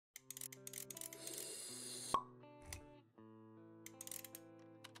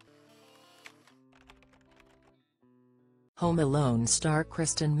Home Alone star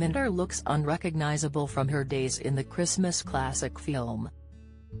Kristin Minter looks unrecognizable from her days in the Christmas classic film.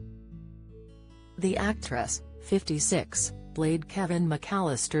 The actress, 56, played Kevin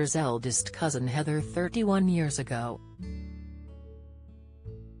McAllister's eldest cousin Heather 31 years ago.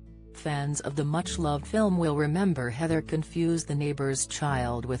 Fans of the much-loved film will remember Heather confused the neighbor's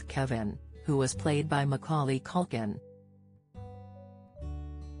child with Kevin, who was played by Macaulay Culkin.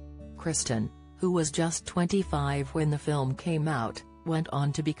 Kristin, who was just 25 when the film came out, went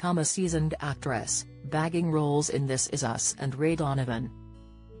on to become a seasoned actress, bagging roles in This Is Us and Ray Donovan.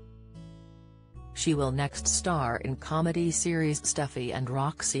 She will next star in comedy series Steffi and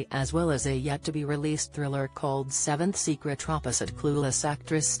Roxy, as well as a yet-to-be-released thriller called Seventh Secret opposite clueless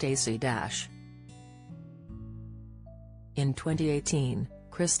actress Stacey Dash. In 2018,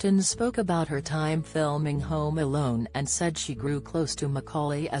 Kristin spoke about her time filming Home Alone and said she grew close to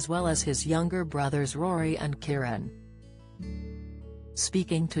Macaulay as well as his younger brothers Rory and Kieran.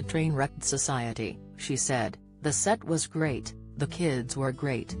 Speaking to Trainwrecked Society, she said, "The set was great, the kids were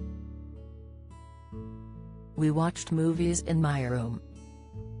great. We watched movies in my room.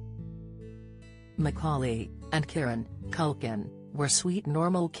 Macaulay and Kieran Culkin were sweet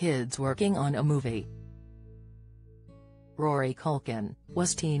normal kids working on a movie. Rory Culkin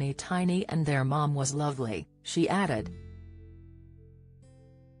was teeny tiny and their mom was lovely," she added.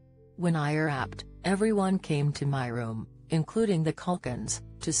 "When I wrapped, everyone came to my room, including the Culkins,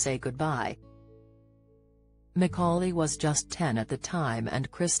 to say goodbye." Macaulay was just 10 at the time,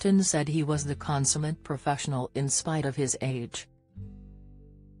 and Kristin said he was the consummate professional in spite of his age.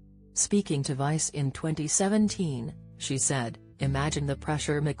 Speaking to Vice in 2017, she said, "Imagine the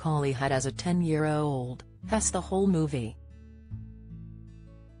pressure Macaulay had as a 10-year-old, has the whole movie.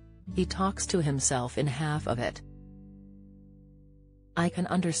 He talks to himself in half of it. I can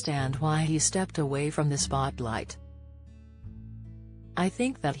understand why he stepped away from the spotlight. I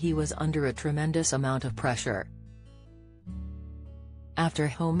think that he was under a tremendous amount of pressure." After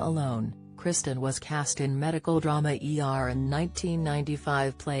Home Alone, Kristin was cast in medical drama ER in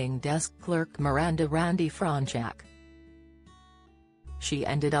 1995 playing desk clerk Miranda Randy Franchak. She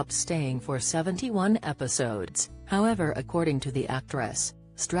ended up staying for 71 episodes, however, according to the actress,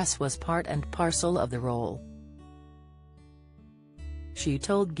 stress was part and parcel of the role. She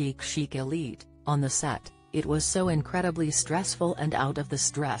told Geek Chic Elite, "On the set, it was so incredibly stressful, and out of the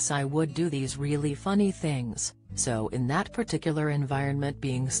stress I would do these really funny things, so in that particular environment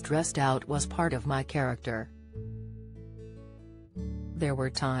being stressed out was part of my character. There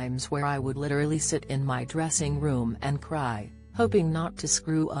were times where I would literally sit in my dressing room and cry, hoping not to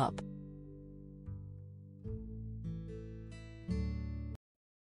screw up."